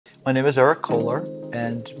My name is Eric Cohler,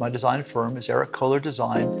 and my design firm is Eric Cohler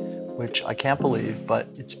Design, which I can't believe, but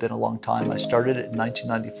it's been a long time. I started it in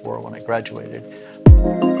 1994 when I graduated.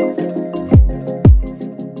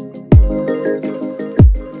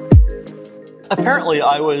 Apparently,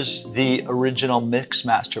 I was the original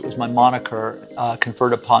Mixmaster. It was my moniker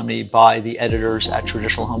conferred upon me by the editors at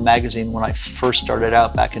Traditional Home Magazine when I first started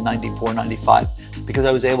out back in 94, 95, because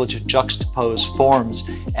I was able to juxtapose forms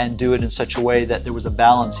and do it in such a way that there was a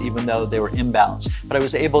balance even though they were imbalanced. But I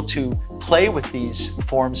was able to play with these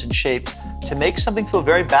forms and shapes to make something feel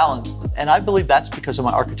very balanced. And I believe that's because of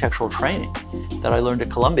my architectural training that I learned at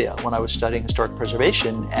Columbia when I was studying historic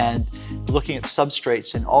preservation and looking at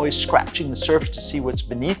substrates and always scratching the surface to see what's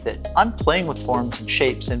beneath it. I'm playing with forms and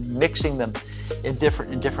shapes and mixing them in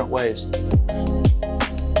different ways.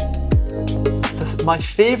 My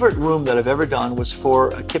favorite room that I've ever done was for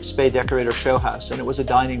a Kips Decorator show house, and it was a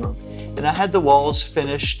dining room. And I had the walls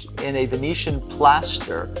finished in a Venetian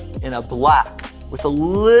plaster in a black with a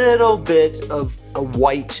little bit of a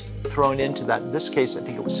white thrown into that. In this case, I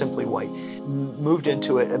think it was simply white. Moved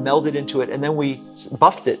into it and melded into it, and then we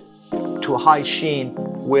buffed it to a high sheen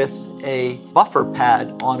with a buffer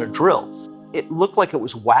pad on a drill. It looked like it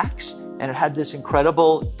was wax, and it had this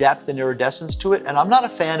incredible depth and iridescence to it. And I'm not a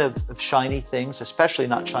fan of shiny things, especially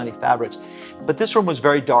not shiny fabrics. But this room was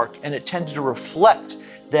very dark, and it tended to reflect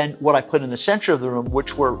then what I put in the center of the room,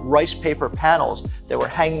 which were rice paper panels that were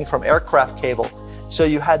hanging from aircraft cable. So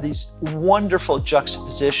you had these wonderful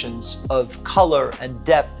juxtapositions of color and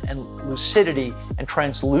depth and lucidity and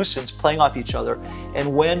translucence playing off each other.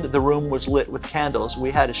 And when the room was lit with candles, we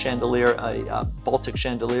had a chandelier, a Baltic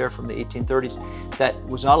chandelier from the 1830s that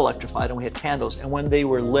was not electrified, and we had candles. And when they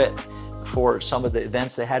were lit for some of the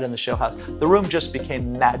events they had in the show house, the room just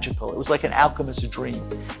became magical. It was like an alchemist's dream.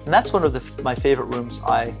 And that's one of my favorite rooms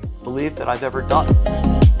I believe that I've ever done.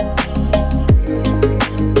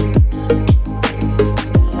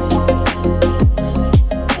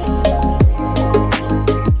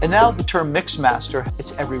 And now the term Mixmaster,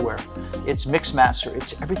 it's everywhere. It's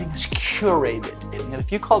Mixmaster, everything is curated. And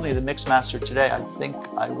if you called me the Mixmaster today, I think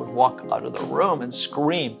I would walk out of the room and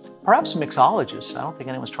scream. Perhaps a mixologist, I don't think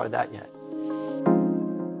anyone's tried that yet.